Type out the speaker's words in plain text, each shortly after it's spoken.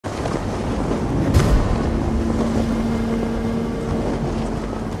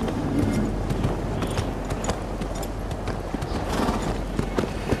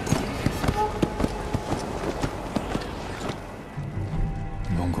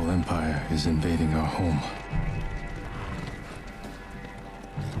Empire is invading our home.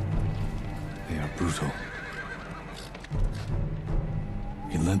 They are brutal.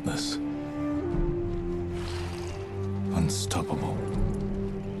 Relentless. Unstoppable.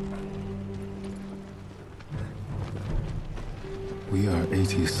 We are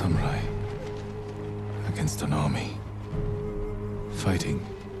 80 samurai against an army, fighting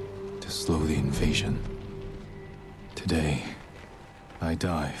to slow the invasion. Today, I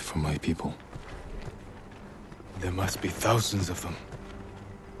die for my people. There must be thousands of them.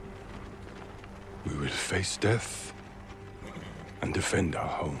 We will face death and defend our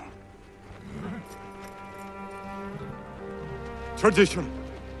home. Tradition,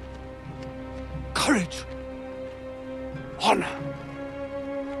 courage, honor.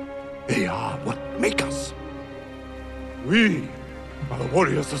 They are what make us. We are the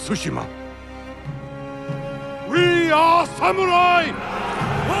warriors of Tsushima. We are samurai!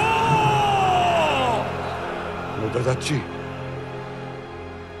 Nodadachi,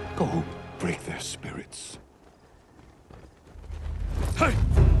 go break their spirits. Hey!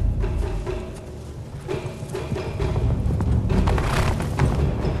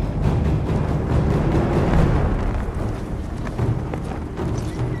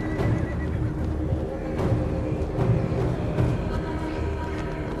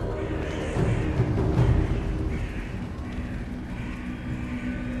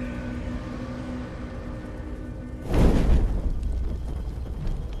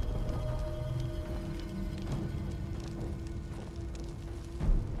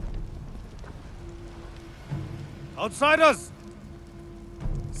 Outsiders!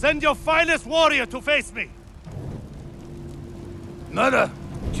 Send your finest warrior to face me! Nada,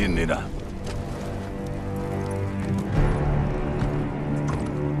 Jinnida.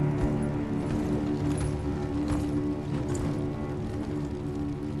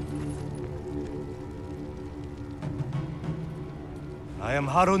 I am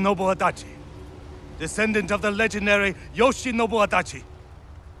Harunobu Adachi, descendant of the legendary Yoshinobu Adachi.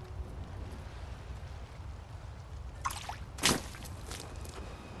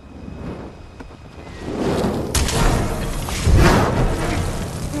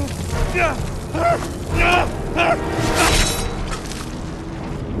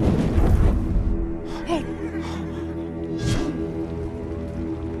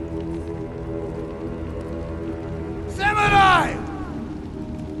 Samurai!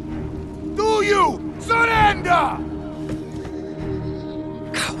 Do you surrender?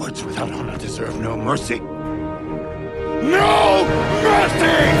 Cowards without honor deserve no mercy. No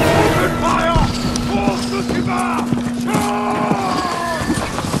mercy! Open fire! For Tsushima!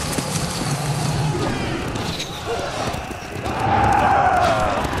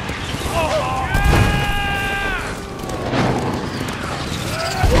 Charge!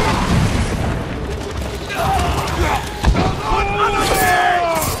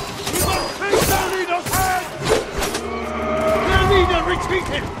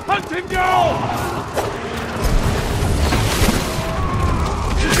 Retreated! Hunt him down!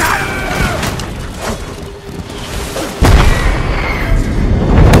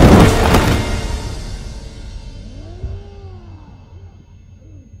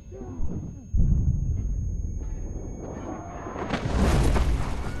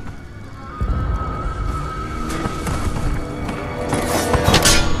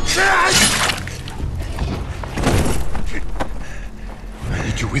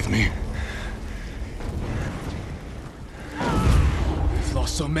 With me. We've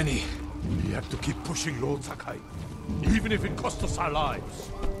lost so many. We have to keep pushing, Lord Sakai, even if it costs us our lives.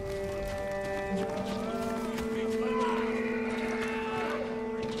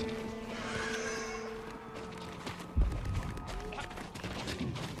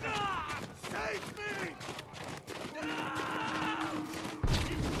 Save me!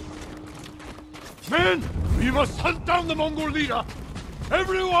 Men, we must hunt down the Mongol leader.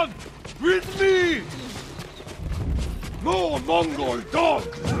 Everyone, with me! More Mongol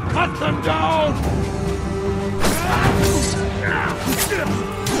dogs! Cut them down!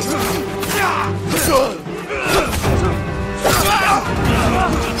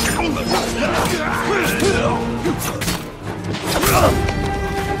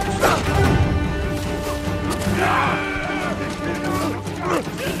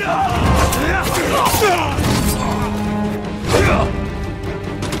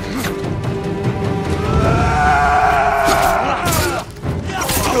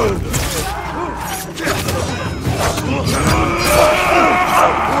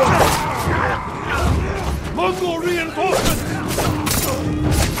 Mongol reinforcements!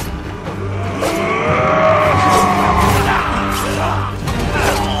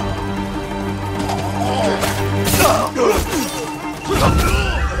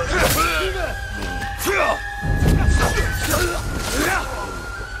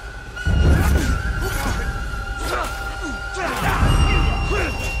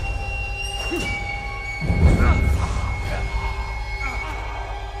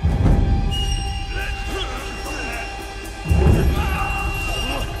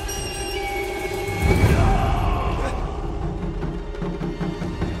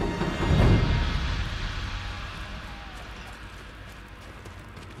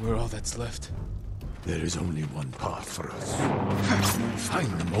 We're all that's left. There is only one path for us. Find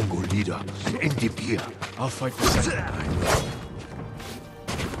the Mongol leader and end it here. I'll fight the second line.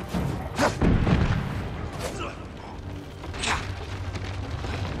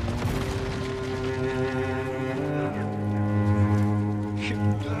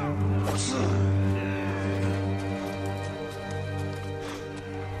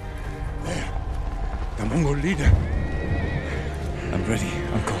 The Mongol leader. I'm ready,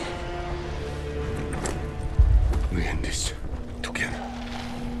 Uncle. We end this together.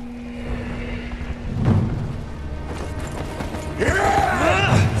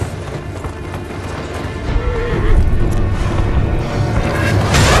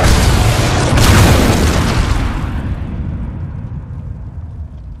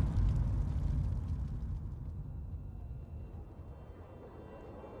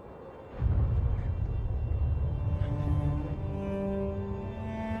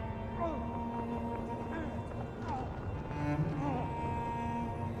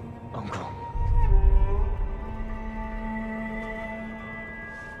 Uncle.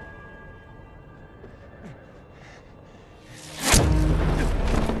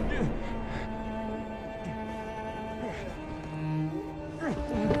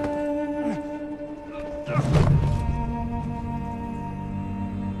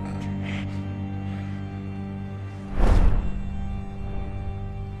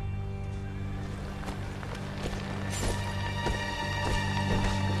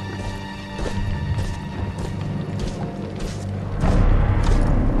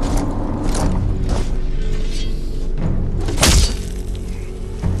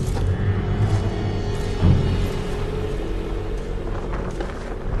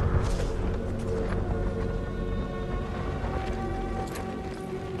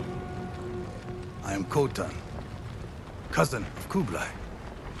 I am Khotan, cousin of Kublai,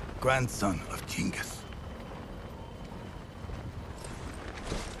 grandson of Genghis.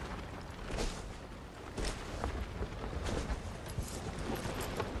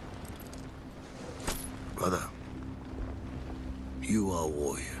 Brother, you are a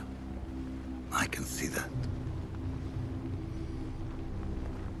warrior. I can see that.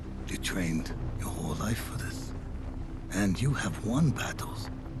 You trained your whole life for this. And you have won battles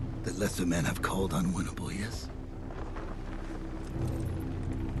that lesser men have called unwinnable, yes?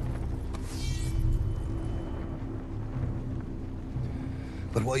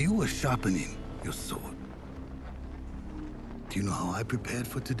 But while you were sharpening your sword, do you know how I prepared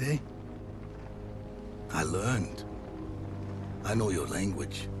for today? I learned. I know your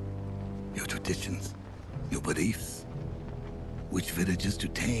language, your traditions, your beliefs, which villages to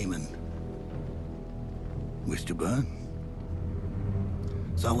tame and which to burn.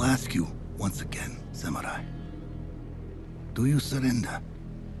 So I'll ask you once again, samurai. Do you surrender?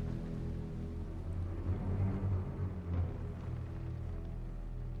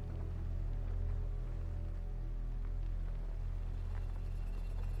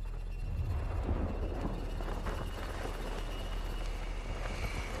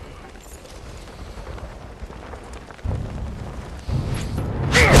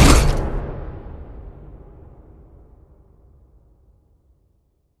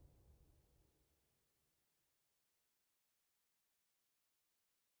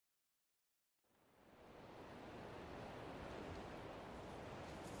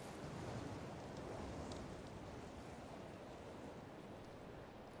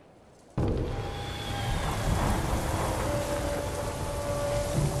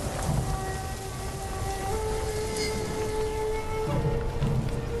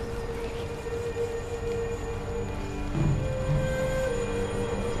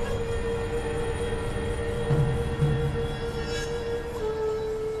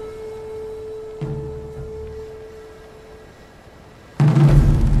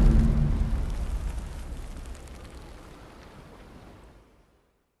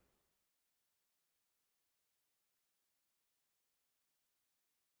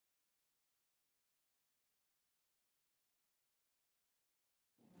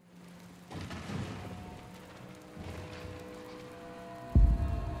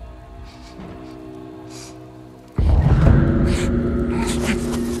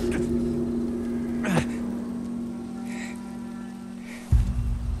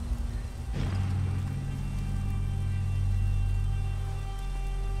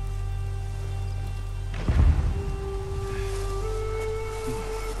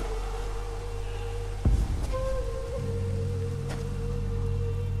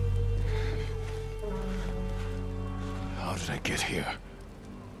 How did I get here?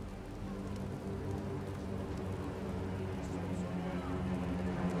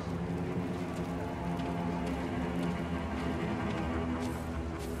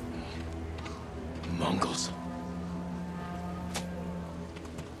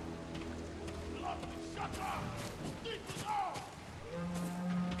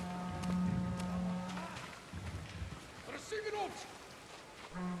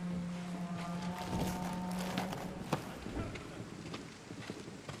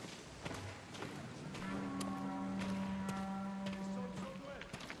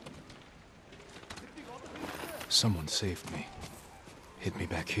 Someone saved me. Hid me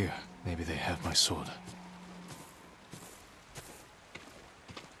back here. Maybe they have my sword.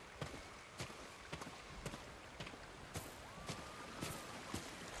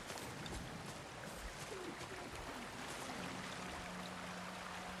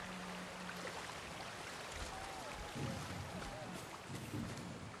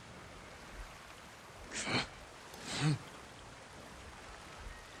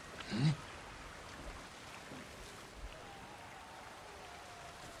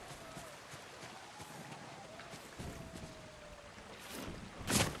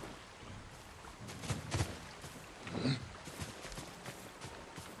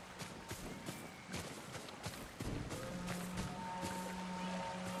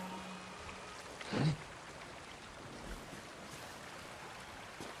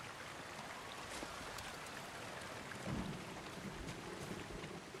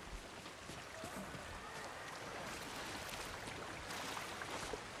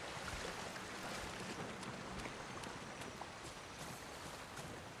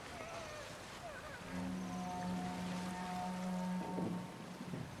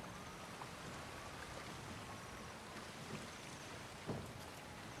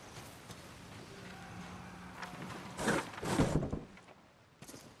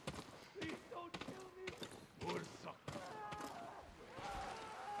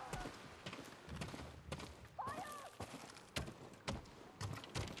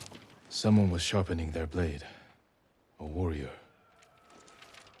 Someone was sharpening their blade. A warrior.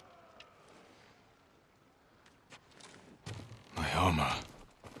 My armor.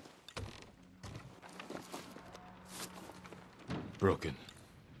 Broken.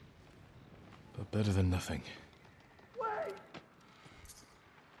 But better than nothing.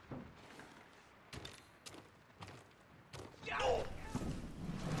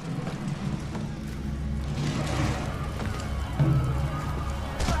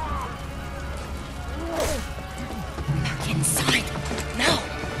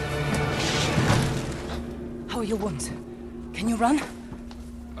 Your wounds. Can you run?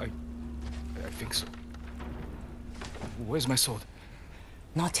 I think so. Where's my sword?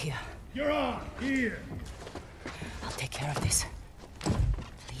 Not here. You're on! Here! I'll take care of this.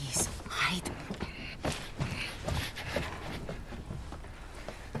 Please, hide.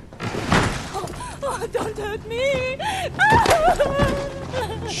 Oh, don't hurt me!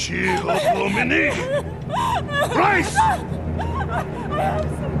 Shield Lumini! Rice! I have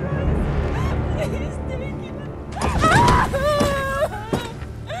some rice. Please take it.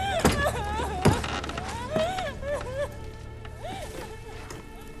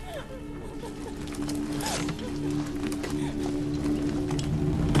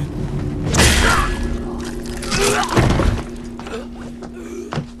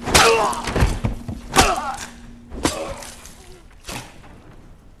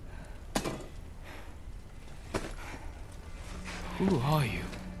 Who are you?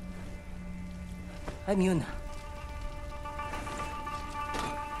 I'm Yuna.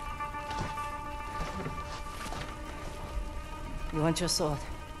 You want your sword?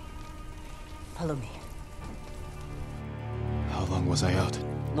 Follow me. How long was I out?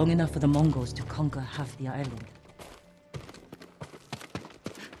 Long enough for the Mongols to conquer half the island.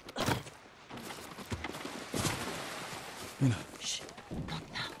 Yuna. Shh, not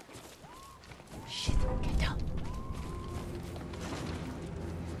now. Shit, get down.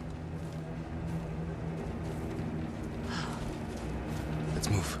 Let's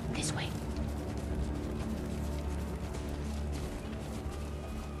move. This way.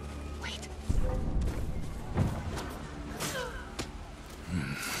 Wait.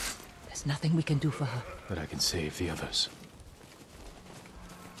 There's nothing we can do for her. But I can save the others.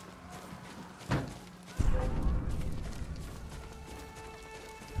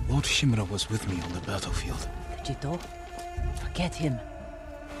 Lord Shimura was with me on the battlefield. Jito? Forget him.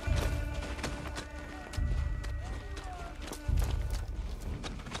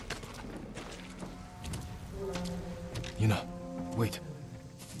 Yuna, wait.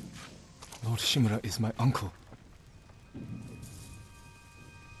 Lord Shimura is my uncle.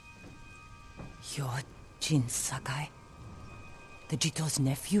 You're Jin Sakai? The Jito's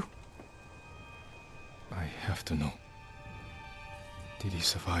nephew? I have to know. Did he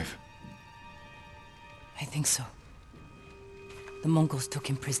survive? I think so. The Mongols took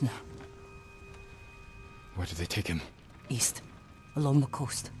him prisoner. Where did they take him? East, along the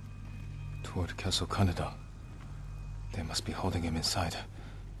coast. Toward Castle Kaneda. They must be holding him inside,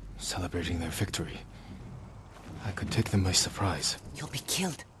 celebrating their victory. I could take them by surprise. You'll be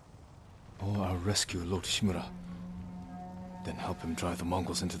killed. Or I'll rescue Lord Shimura. Then help him drive the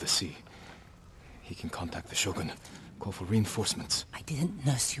Mongols into the sea. He can contact the Shogun, call for reinforcements. I didn't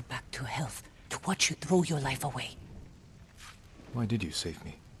nurse you back to health, to watch you throw your life away. Why did you save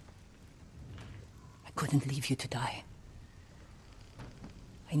me? I couldn't leave you to die.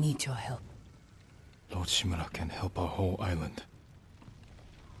 I need your help. Lord Shimura can help our whole island.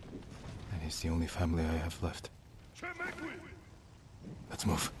 And he's the only family I have left. Let's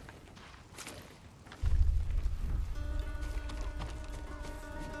move.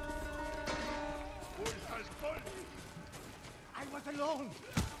 I was alone.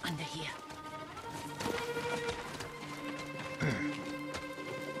 Under here.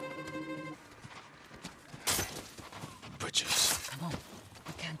 Bridges. Come on.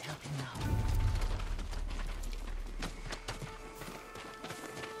 We can't help him now.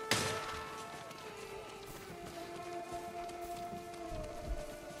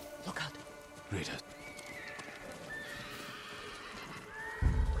 Look out. Read it.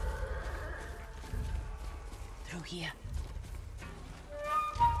 Through here.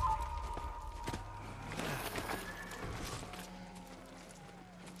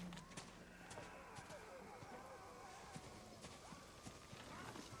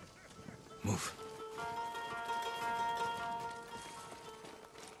 Move.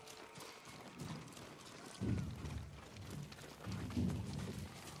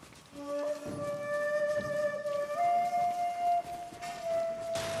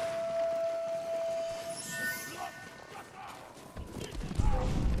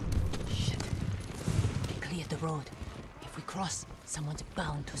 Shit. They cleared the road. If we cross, someone's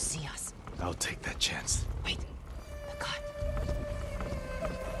bound to see us. I'll take that chance. Wait. The cart.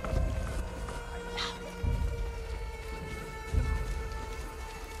 Now.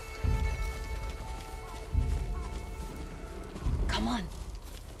 Come on.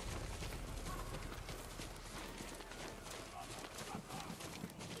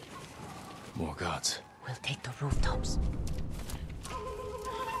 More guards. We'll take the rooftops.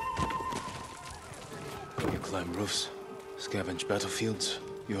 You climb roofs, scavenge battlefields.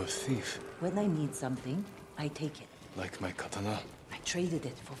 You're a thief. When I need something, I take it. Like my katana. I traded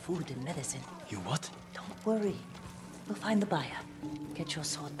it for food and medicine. You what? Don't worry. We'll find the buyer. Get your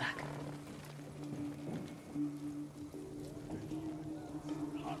sword back.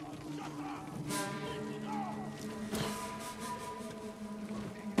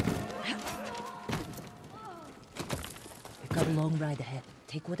 We've got a long ride ahead.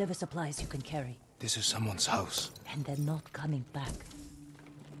 Take whatever supplies you can carry. This is someone's house. And they're not coming back.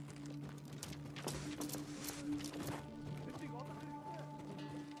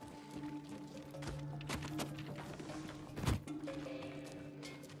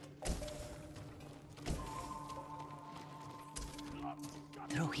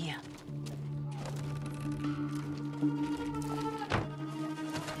 Through here.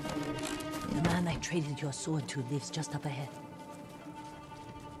 The man I traded your sword to lives just up ahead.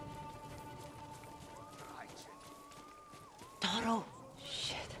 Taro!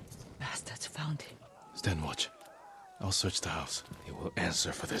 Shit. Bastards found him. Stand watch. I'll search the house. He will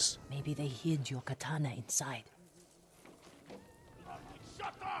answer for this. Maybe they hid your katana inside.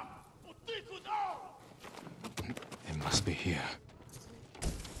 It must be here.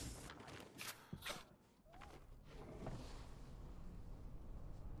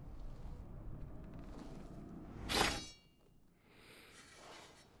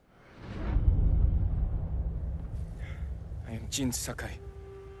 I am Jin Sakai,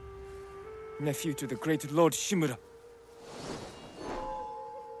 nephew to the great Lord Shimura.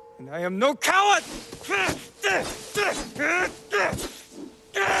 And I am no coward!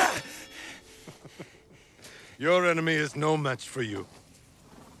 Your enemy is no match for you.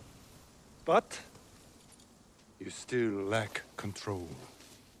 But You still lack control.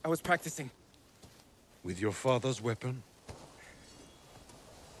 I was practicing. With your father's weapon?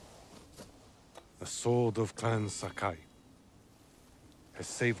 The sword of Clan Sakai has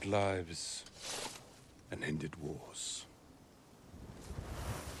saved lives and ended wars.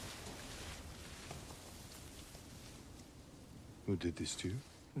 Who did this to you?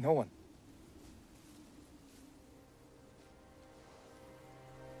 No one.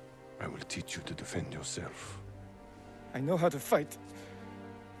 I will teach you to defend yourself. I know how to fight.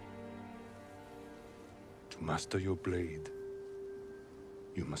 To master your blade,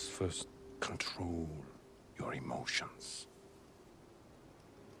 you must first control your emotions.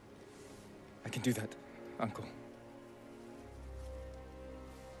 I can do that, Uncle.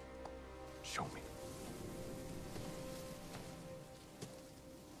 Show me.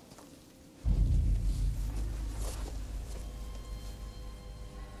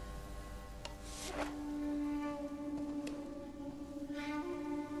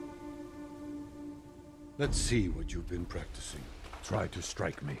 Let's see what you've been practicing. Try to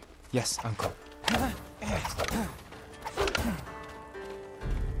strike me. Yes, uncle.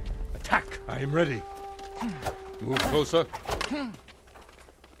 Attack! I am ready. Move closer.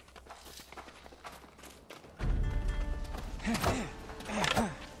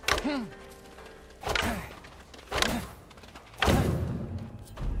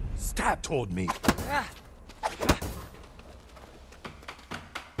 Stab toward me.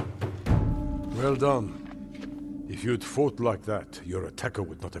 Well done. If you'd fought like that, your attacker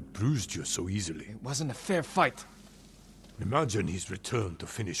would not have bruised you so easily. It wasn't a fair fight. Imagine he's returned to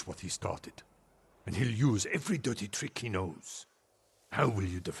finish what he started. And he'll use every dirty trick he knows. How will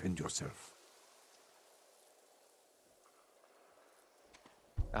you defend yourself?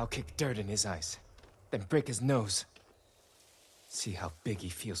 I'll kick dirt in his eyes, then break his nose. See how big he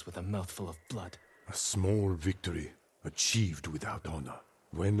feels with a mouthful of blood. A small victory, achieved without honor.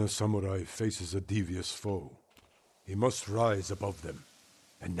 When a samurai faces a devious foe, he must rise above them,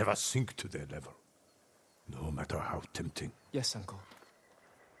 and never sink to their level. No matter how tempting. Yes, uncle.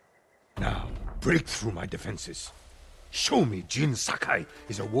 Now, break through my defenses. Show me Jin Sakai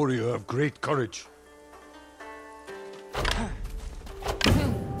is a warrior of great courage.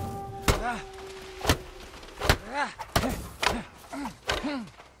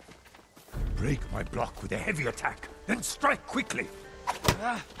 Break my block with a heavy attack, then strike quickly.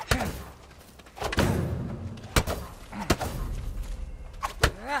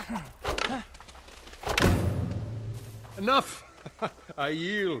 Enough! I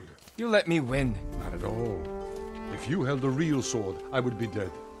yield. You let me win. Not at all. If you held a real sword, I would be dead.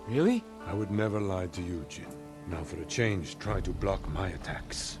 Really? I would never lie to you, Jin. Now for a change, try to block my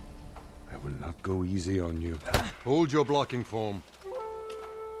attacks. I will not go easy on you. Hold your blocking form.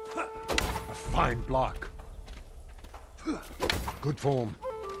 A fine block. Good form.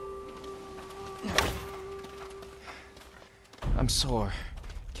 I'm sore.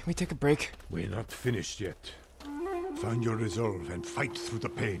 Can we take a break? We're not finished yet. Find your resolve and fight through the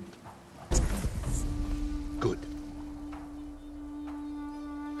pain. Good.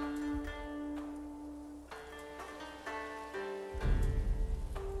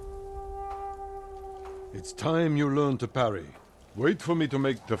 It's time you learn to parry. Wait for me to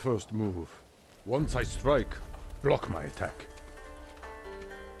make the first move. Once I strike, block my attack.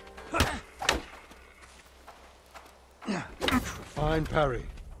 Fine parry.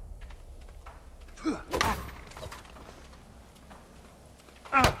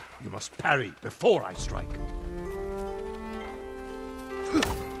 You must parry before I strike.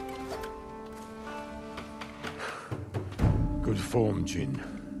 Good form, Jin.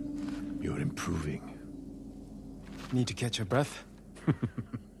 You're improving. Need to catch your breath?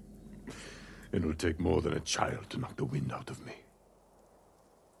 It'll take more than a child to knock the wind out of me.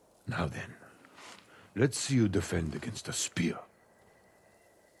 Now then, let's see you defend against a spear.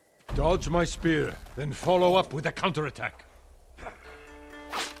 Dodge my spear, then follow up with a counterattack.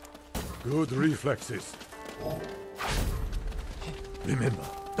 Good reflexes. Remember,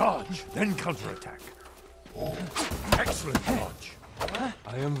 dodge, then counterattack. Excellent dodge.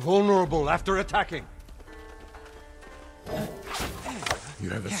 I am vulnerable after attacking. You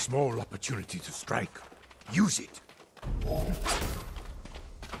have a small opportunity to strike. Use it.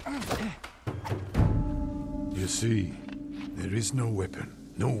 You see, there is no weapon,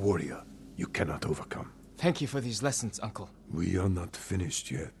 no warrior you cannot overcome. Thank you for these lessons, uncle. We are not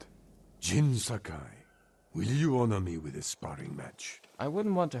finished yet. Jin Sakai, will you honor me with a sparring match? I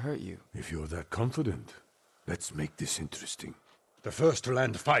wouldn't want to hurt you. If you're that confident, let's make this interesting. The first to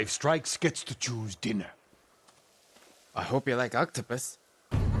land 5 strikes gets to choose dinner. I hope you like octopus.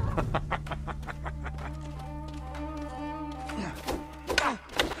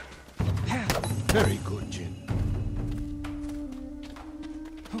 Very good, Jin.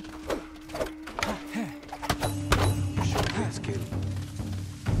 You should get skill.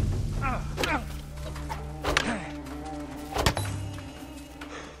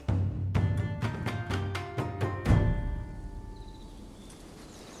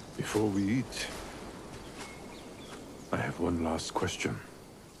 Before we eat, I have one last question.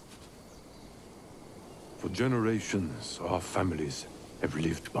 For generations, our families have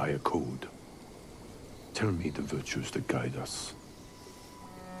lived by a code. Tell me the virtues that guide us.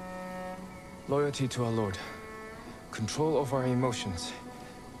 Loyalty to our Lord. Control over our emotions.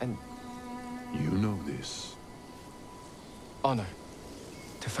 And You know this. honor.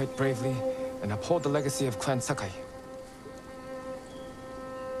 To fight bravely and uphold the legacy of Clan Sakai.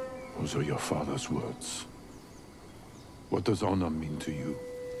 Those are your father's words. What does honor mean to you?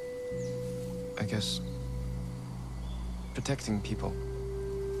 I guess... protecting people.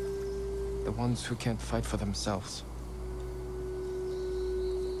 The ones who can't fight for themselves.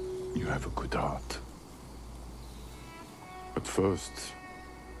 You have a good heart. But first,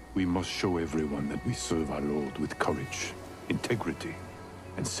 we must show everyone that we serve our Lord with courage, integrity,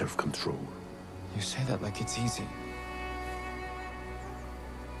 and self-control. You say that like it's easy.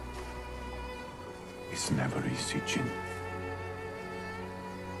 It's never easy, Jin.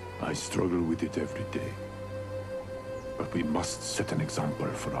 I struggle with it every day. But we must set an example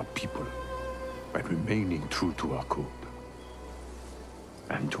for our people by remaining true to our code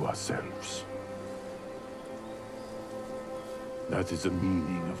and to ourselves. That is the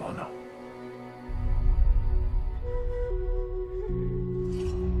meaning of honor.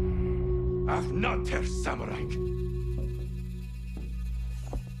 Ach, not Herr Samurai.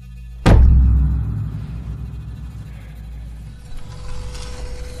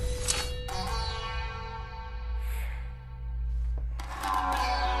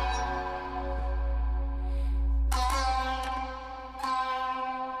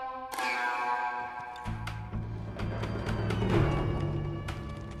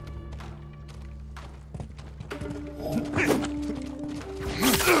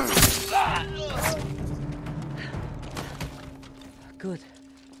 Good.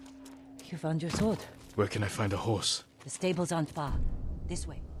 You found your sword. Where can I find a horse? The stables aren't far. This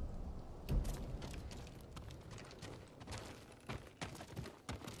way.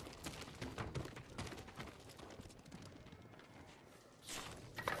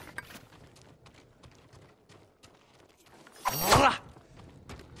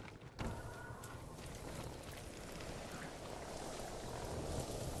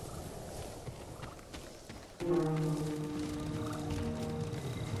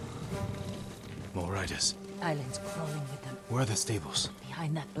 More riders. Islands crawling with them. Where are the stables?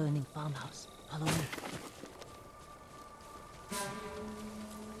 Behind that burning farmhouse. Follow me.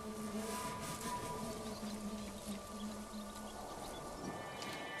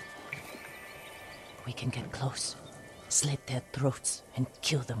 We can get close, slit their throats, and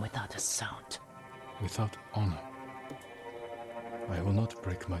kill them without a sound. Without honor. I will not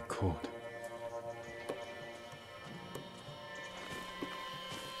break my code.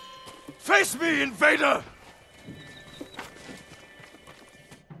 Face me, invader!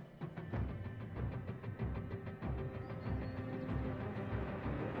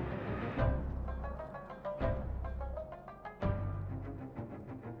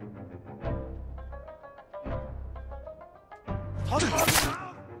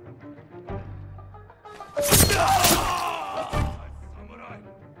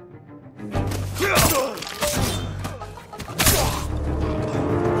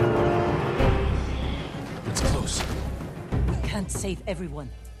 It's close. We can't save everyone.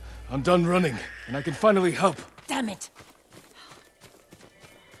 I'm done running, and I can finally help. Damn it!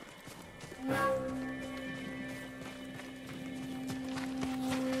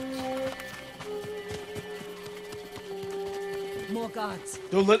 More guards.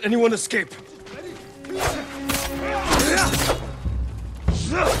 Don't let anyone escape.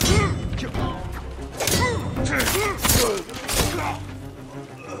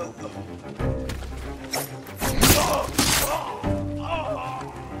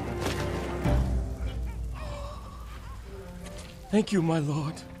 Thank you, my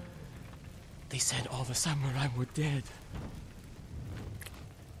lord. They said all the samurai were dead.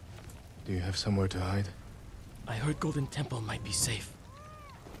 Do you have somewhere to hide? I heard Golden Temple might be safe.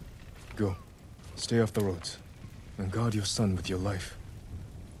 Go. Stay off the roads. And guard your son with your life.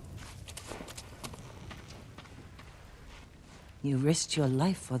 You risked your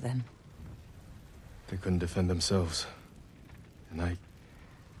life for them. They couldn't defend themselves. And I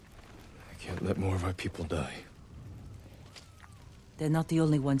can't let more of our people die. They're not the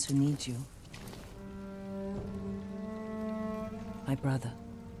only ones who need you. My brother.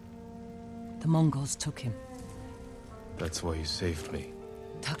 The Mongols took him. That's why you saved me.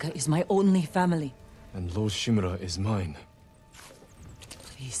 Taka is my only family. And Lord SHIMURA is mine.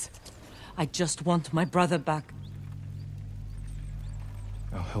 Please. I just want my brother back.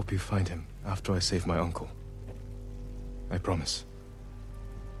 I'll help you find him after I save my uncle. I promise.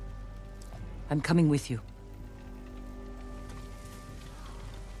 I'm coming with you.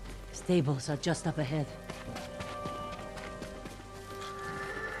 Stables are just up ahead.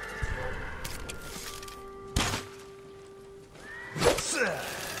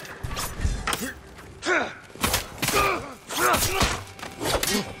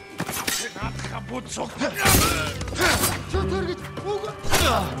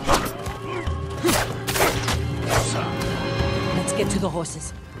 Let's get to the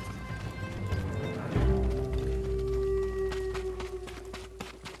horses.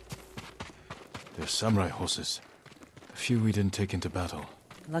 samurai horses. A few we didn't take into battle.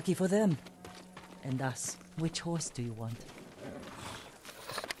 Lucky for them. And us. Which horse do you want?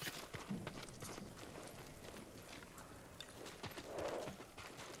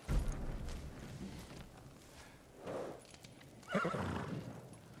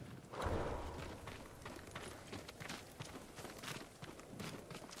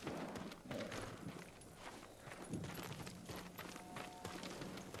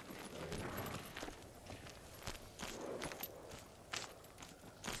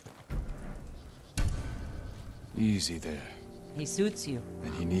 Easy there. He suits you.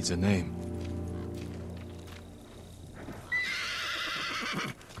 And he needs a name.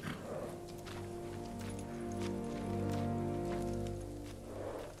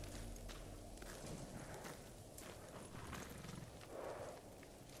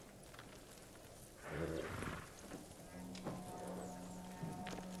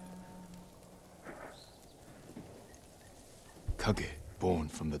 Kage, born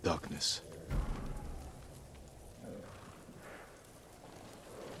from the darkness.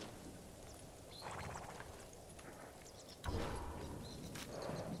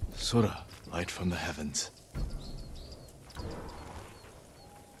 Sora, light from the heavens.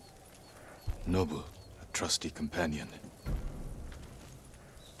 Nobu, a trusty companion.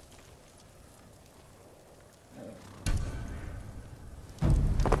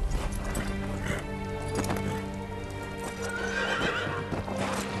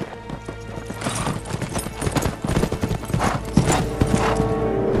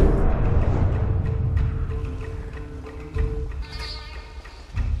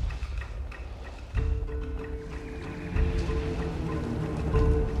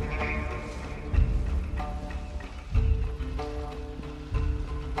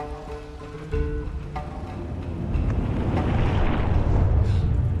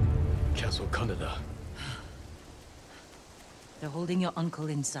 Canada. They're holding your uncle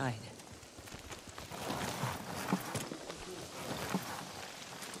inside.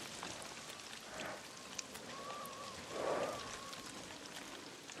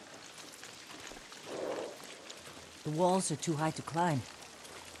 The walls are too high to climb.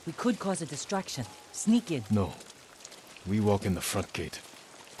 We could cause a distraction. Sneak in. No. We walk in the front gate.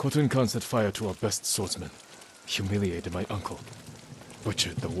 Khotun Khan set fire to our best swordsman. Humiliated my uncle.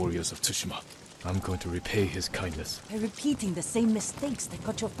 Butchered the warriors of Tsushima. I'm going to repay his kindness. By repeating the same mistakes that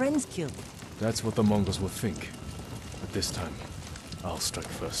got your friends killed. That's what the Mongols will think. But this time, I'll strike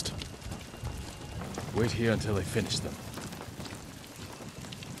first. Wait here until I finish them.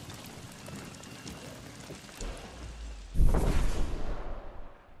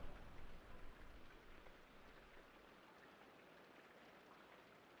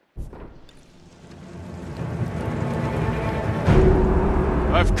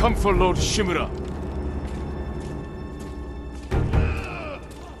 I've come for Lord Shimura.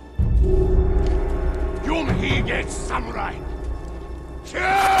 Yumhige samurai!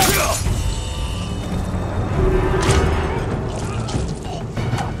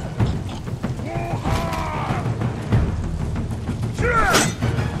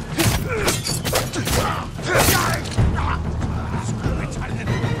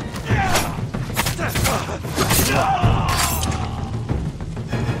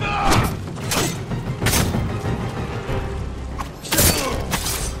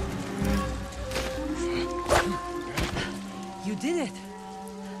 You did it!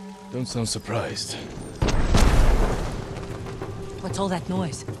 Don't sound surprised. What's all that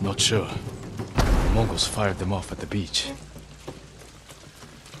noise? Not sure. The Mongols fired them off at the beach.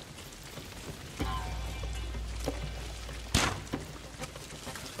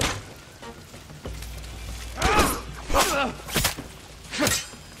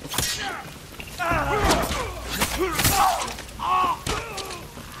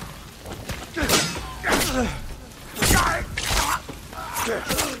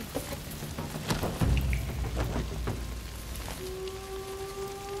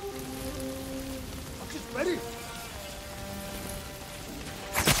 Ready?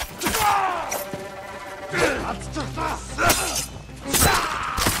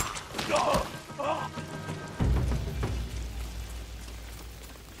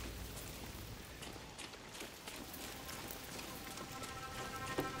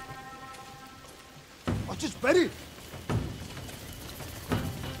 Just ready.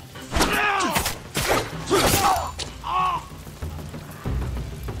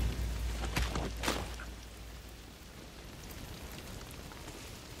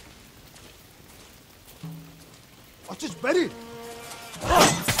 Just ready.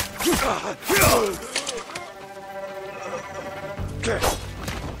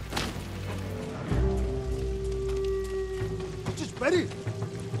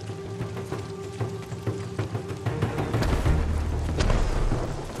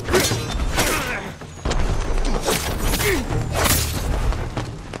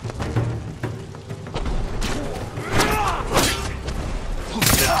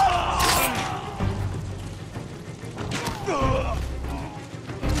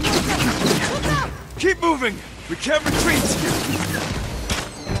 Keep moving! We can't retreat!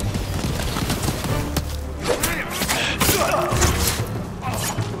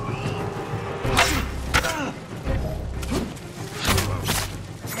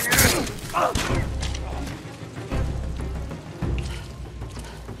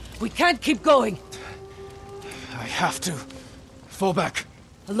 We can't keep going. I have to. Fall back.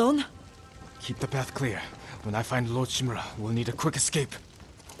 Alone? Keep the path clear. When I find Lord Shimura, we'll need a quick escape.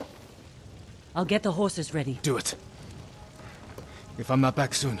 I'll get the horses ready. Do it. If I'm not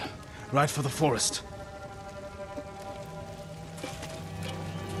back soon, ride for the forest.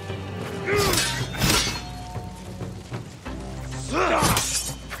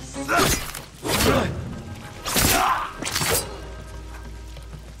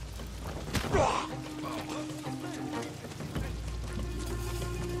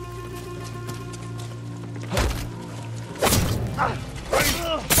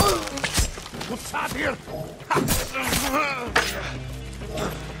 What's out here?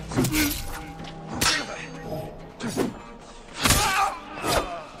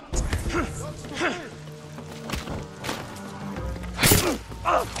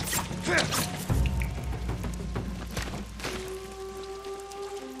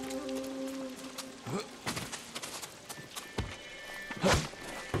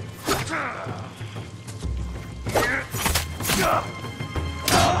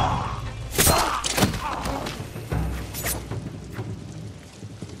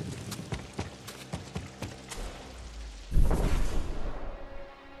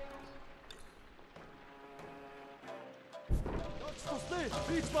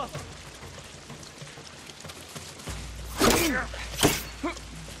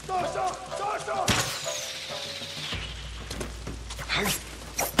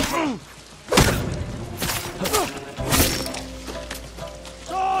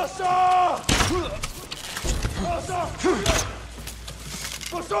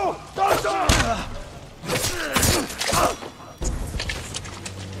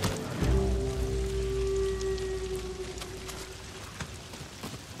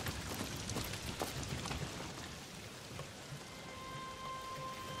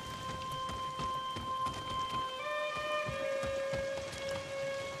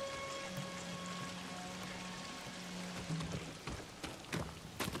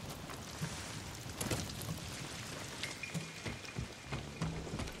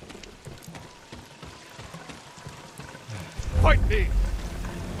 Fight me!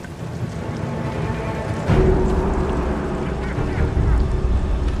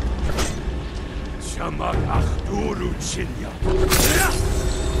 Shamak Akhduru Chinya.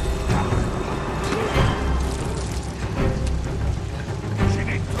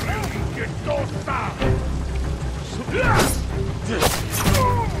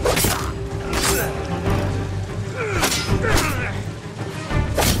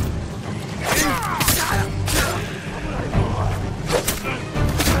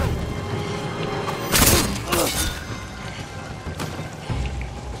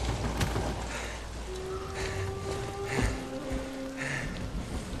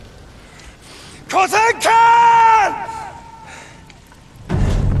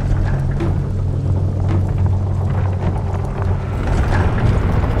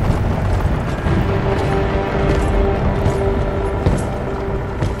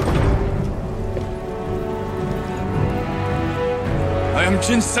 I am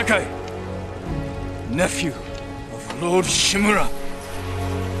Jin Sakai, nephew of Lord Shimura.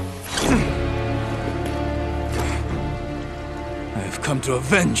 I have come to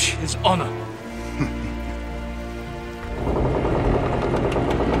avenge his honor.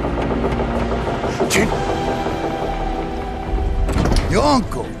 Jin! Your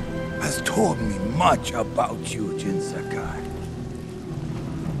uncle has told me much about you, Jin Sakai.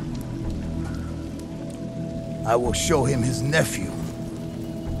 I will show him his nephew,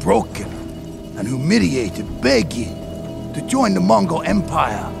 broken and humiliated, begging to join the Mongol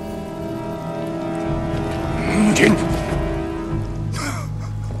Empire. Jin!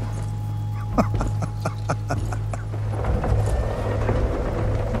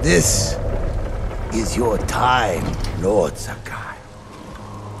 This is your time, Lord Sakai.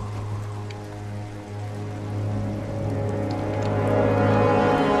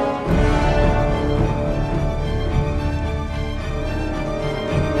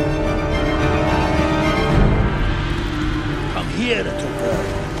 Come here, little girl.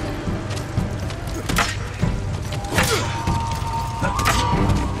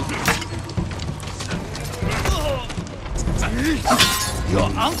 Your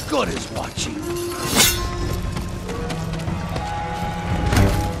uncle is watching.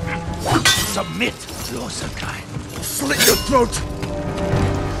 submit! No, Sakai. I'll slit your throat!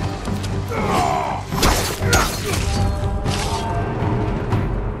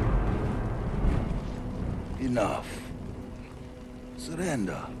 Enough.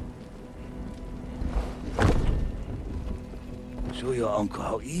 Surrender. Show your uncle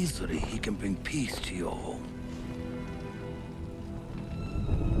how easily he can bring peace to your home.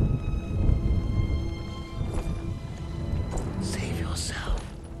 Save yourself.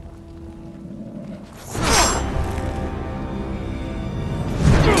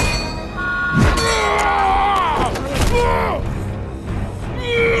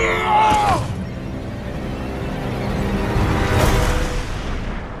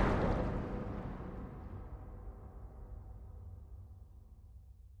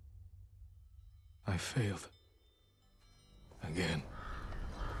 I failed. Again.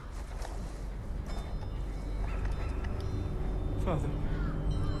 Father.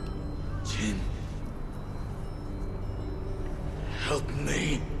 Jin. Help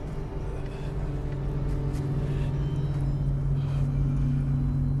me.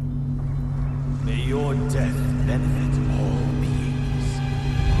 May your death benefit all beings.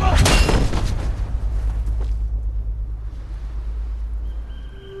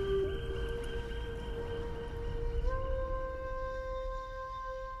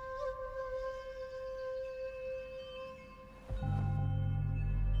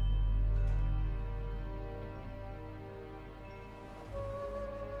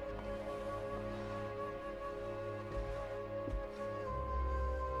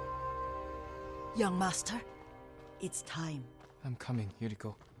 Young master, it's time. I'm coming,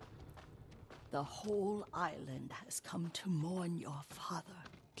 Yuriko. The whole island has come to mourn your father.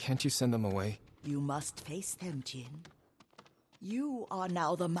 Can't you send them away? You must face them, Jin. You are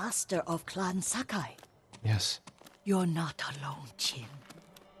now the master of Clan Sakai. Yes. You're not alone, Jin.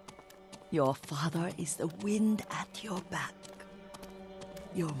 Your father is the wind at your back.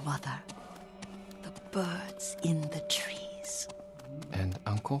 Your mother, the birds in the trees. And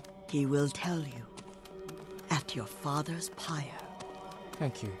Uncle? He will tell you at your father's pyre.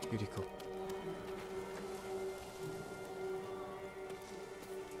 Thank you, Yuriko.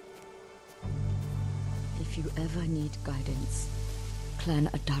 If you ever need guidance, Clan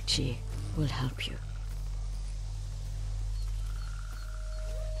Adachi will help you.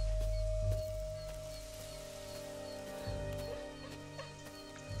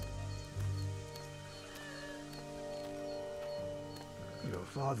 Your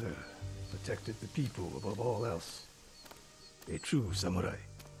father protected the people above all else. A true samurai.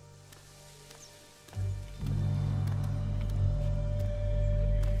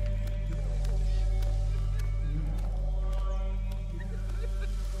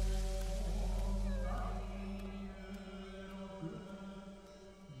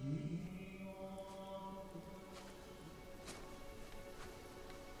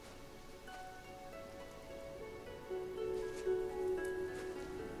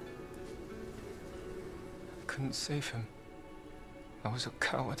 Couldn't save him. I was a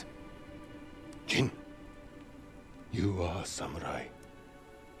coward. Jin, you are a samurai.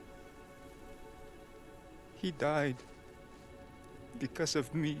 He died because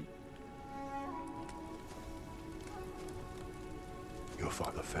of me. Your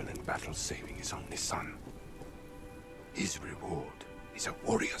father fell in battle saving his only son. His reward is a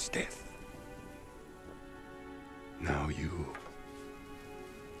warrior's death. Now you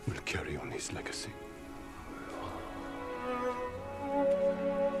will carry on his legacy.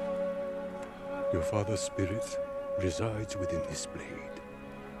 Your father's spirit resides within this blade.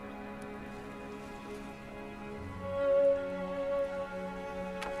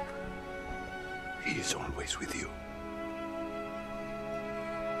 He is always with you.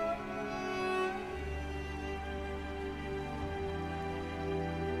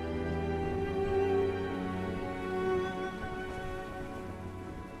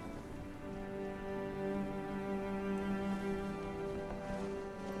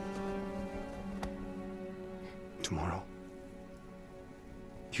 Tomorrow,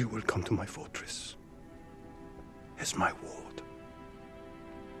 you will come to my fortress as my ward.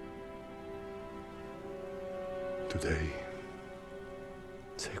 Today,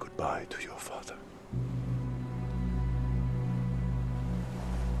 say goodbye to your father.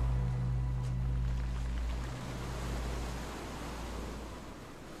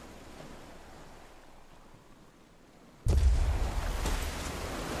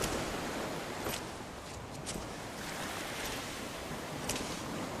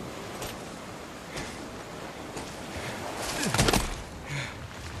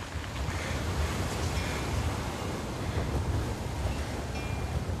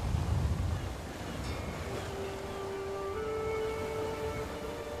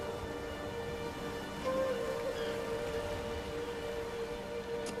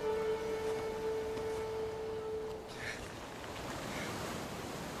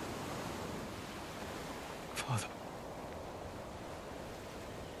 Father.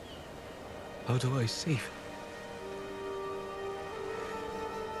 How do I save him?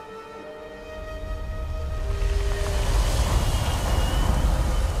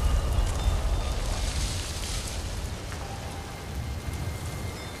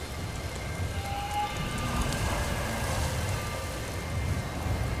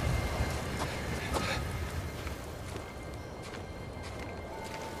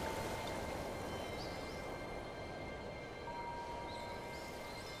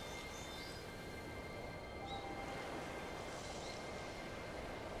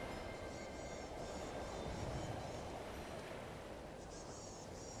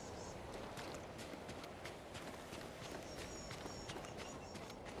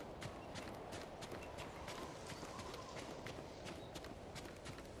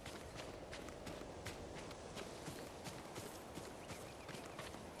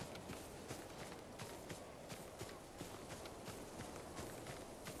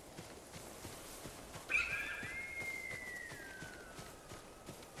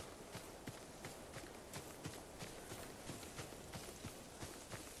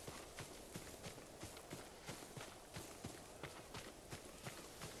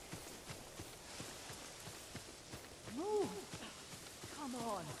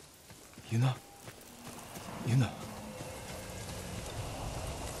 Yuna? Yuna?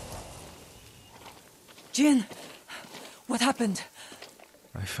 Jin! What happened?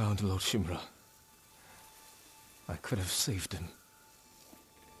 I found Lord Shimura. I could have saved him.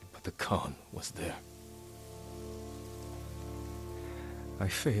 But the Khan was there. I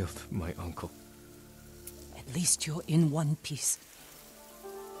failed my uncle. At least you're in one piece.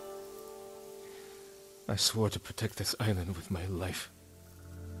 I swore to protect this island with my life.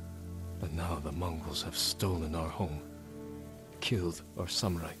 But now the Mongols have stolen our home, killed our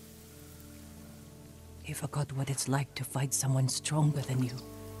samurai. You forgot what it's like to fight someone stronger than you.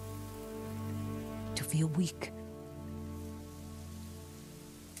 To feel weak.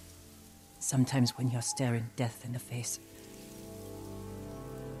 Sometimes when you're staring death in the face,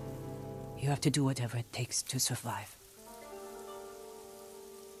 you have to do whatever it takes to survive.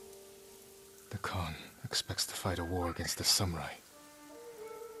 The Khan expects to fight a war against the samurai.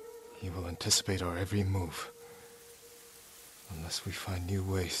 He will anticipate our every move, unless we find new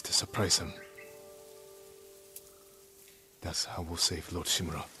ways to surprise him. That's how we'll save Lord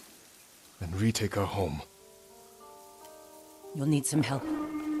Shimura, and retake our home. You'll need some help.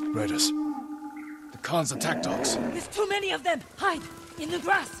 Riders. The Khan's attack dogs. There's too many of them! Hide! In the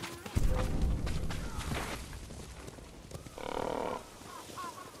grass!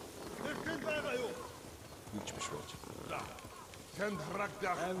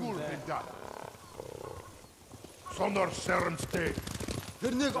 Sonor Sermste.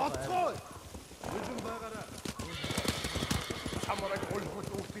 Hyrnig Otfol! Samurai Olfut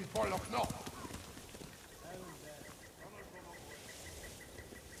Usti Polokno.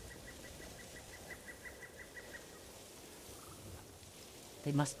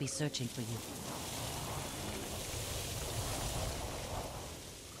 They must be searching for you.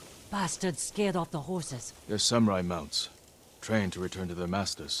 Bastards scared off the horses. They're samurai mounts, trained to return to their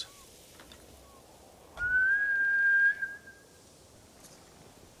masters.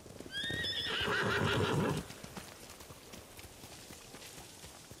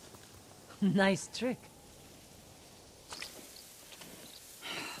 Nice trick.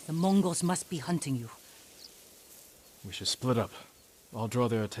 The Mongols must be hunting you. We should split up. I'll draw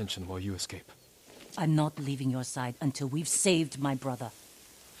their attention while you escape. I'm not leaving your side until we've saved my brother.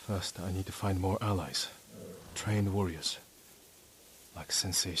 First, I need to find more allies. Trained warriors. Like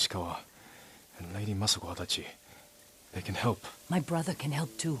Sensei Ishikawa and Lady Masako Adachi. They can help. My brother can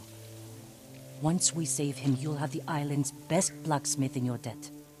help too. Once we save him, you'll have the island's best blacksmith in your debt.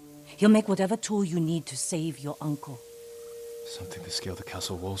 He'll make whatever tool you need to save your uncle. Something to scale the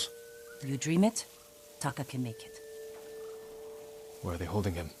castle walls? You dream it, Taka can make it. Where are they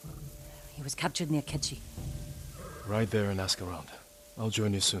holding him? He was captured near Kechi. Ride there and ask around. I'll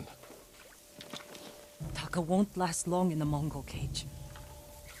join you soon. Taka won't last long in the Mongol cage.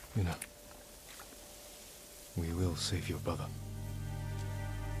 Yuna. We will save your brother.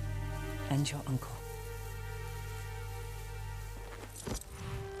 And your uncle.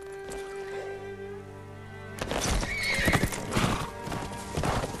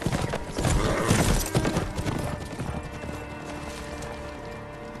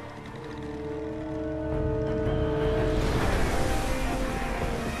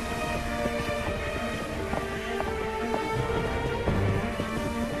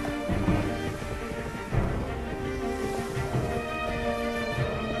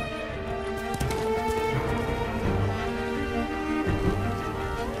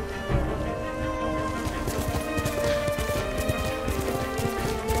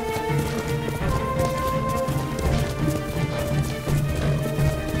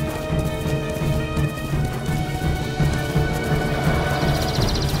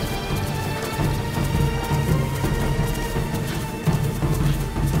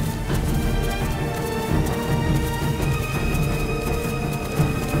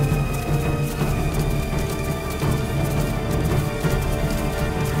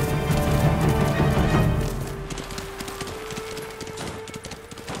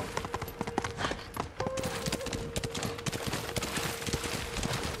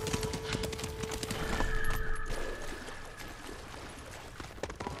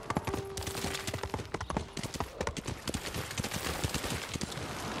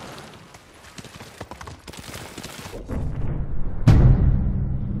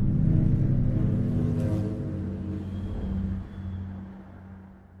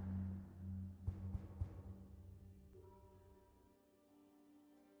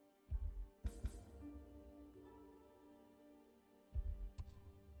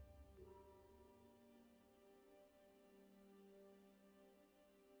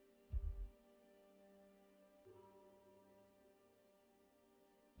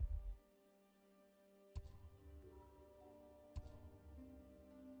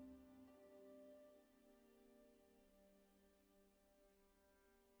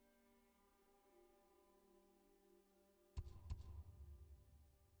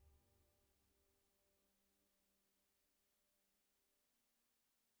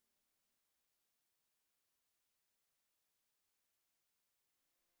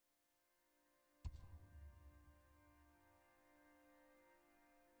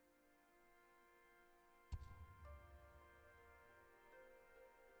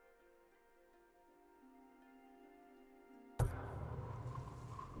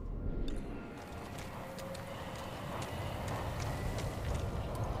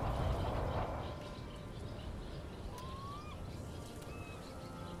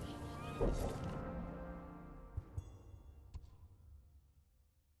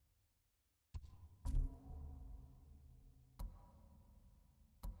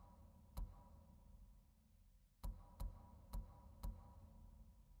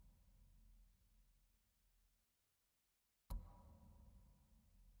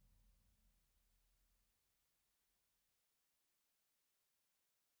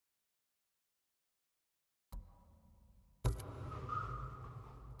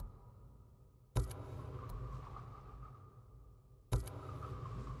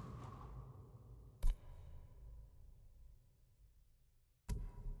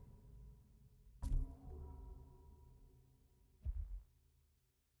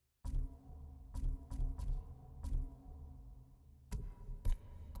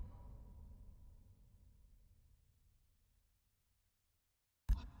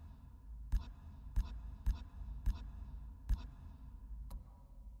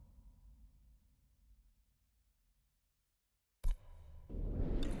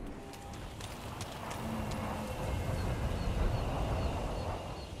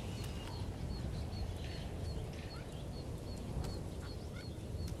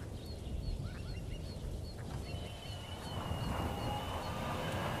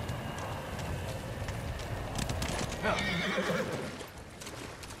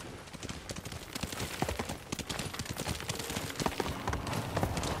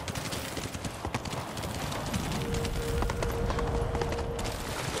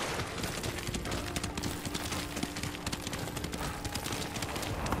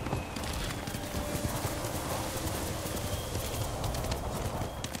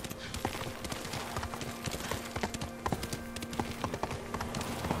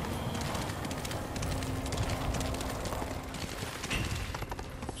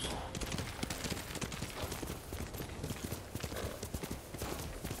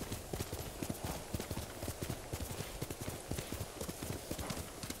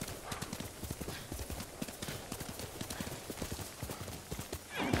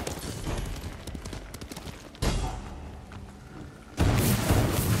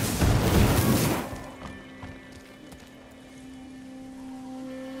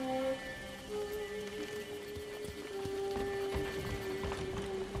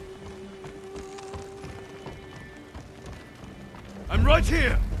 I'm right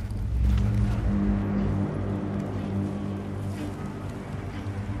here!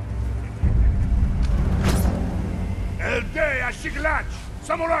 El Day Ashiglach!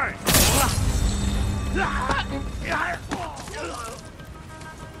 Samurai!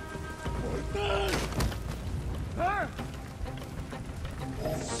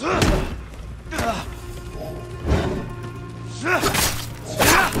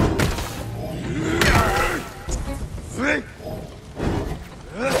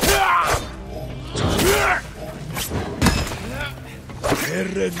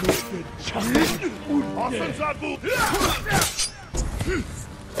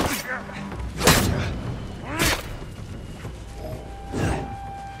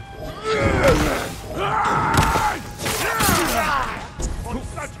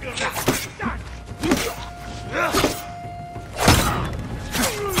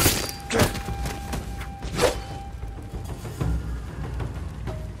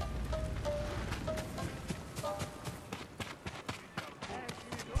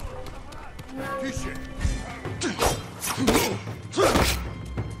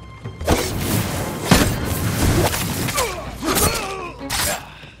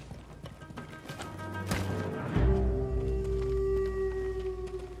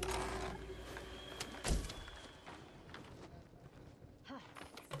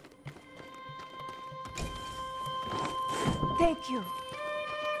 Thank you.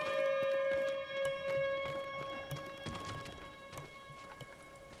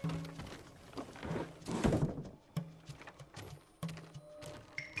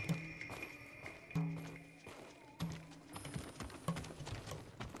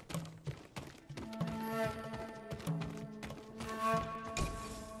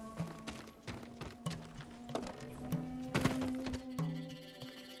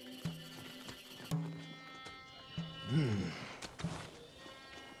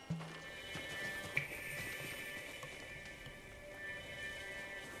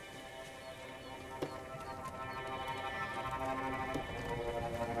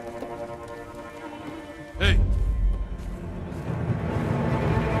 Hey!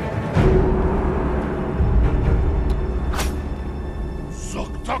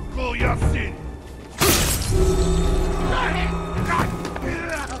 Soktako Yasin!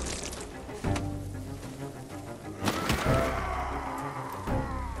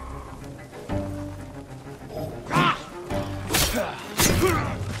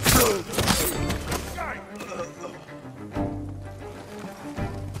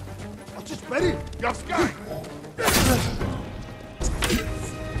 Your sky!